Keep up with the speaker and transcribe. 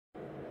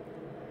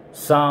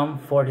Psalm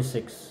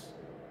 46.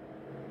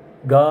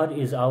 God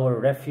is our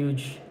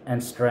refuge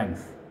and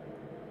strength,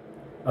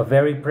 a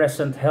very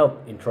present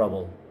help in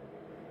trouble.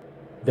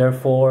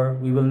 Therefore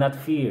we will not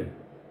fear,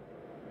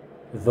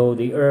 though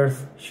the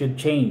earth should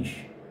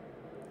change,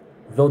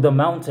 though the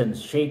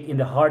mountains shake in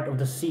the heart of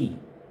the sea,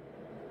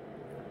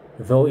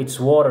 though its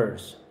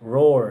waters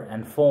roar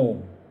and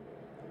foam,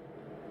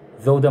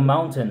 though the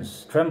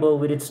mountains tremble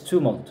with its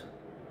tumult.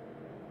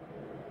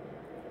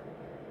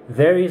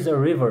 There is a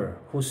river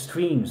whose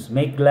streams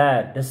make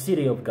glad the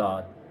city of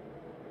God,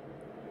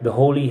 the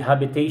holy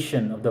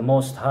habitation of the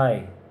Most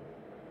High.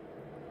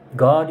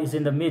 God is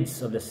in the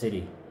midst of the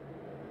city.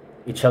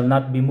 It shall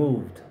not be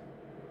moved.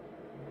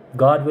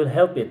 God will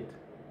help it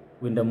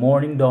when the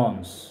morning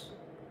dawns.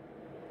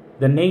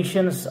 The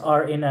nations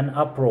are in an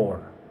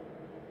uproar.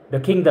 The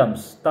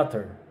kingdoms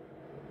totter.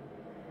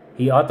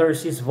 He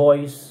utters his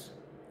voice.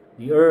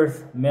 The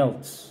earth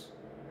melts.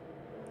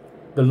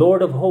 The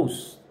Lord of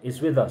hosts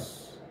is with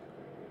us.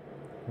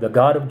 The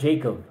God of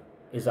Jacob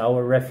is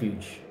our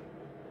refuge.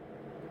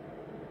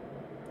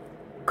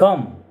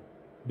 Come,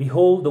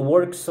 behold the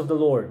works of the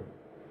Lord.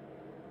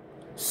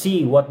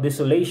 See what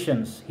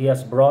desolations he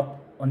has brought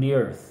on the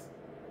earth.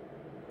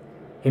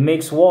 He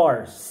makes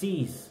war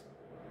cease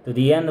to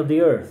the end of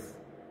the earth.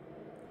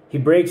 He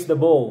breaks the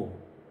bow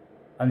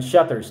and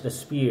shatters the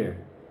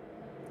spear.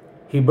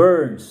 He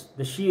burns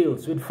the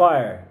shields with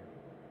fire.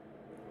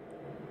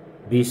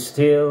 Be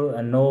still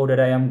and know that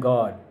I am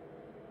God.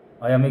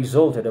 I am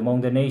exalted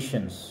among the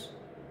nations.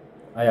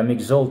 I am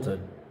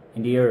exalted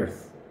in the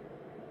earth.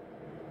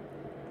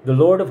 The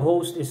Lord of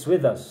hosts is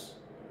with us.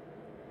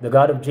 The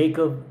God of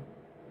Jacob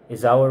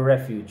is our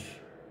refuge.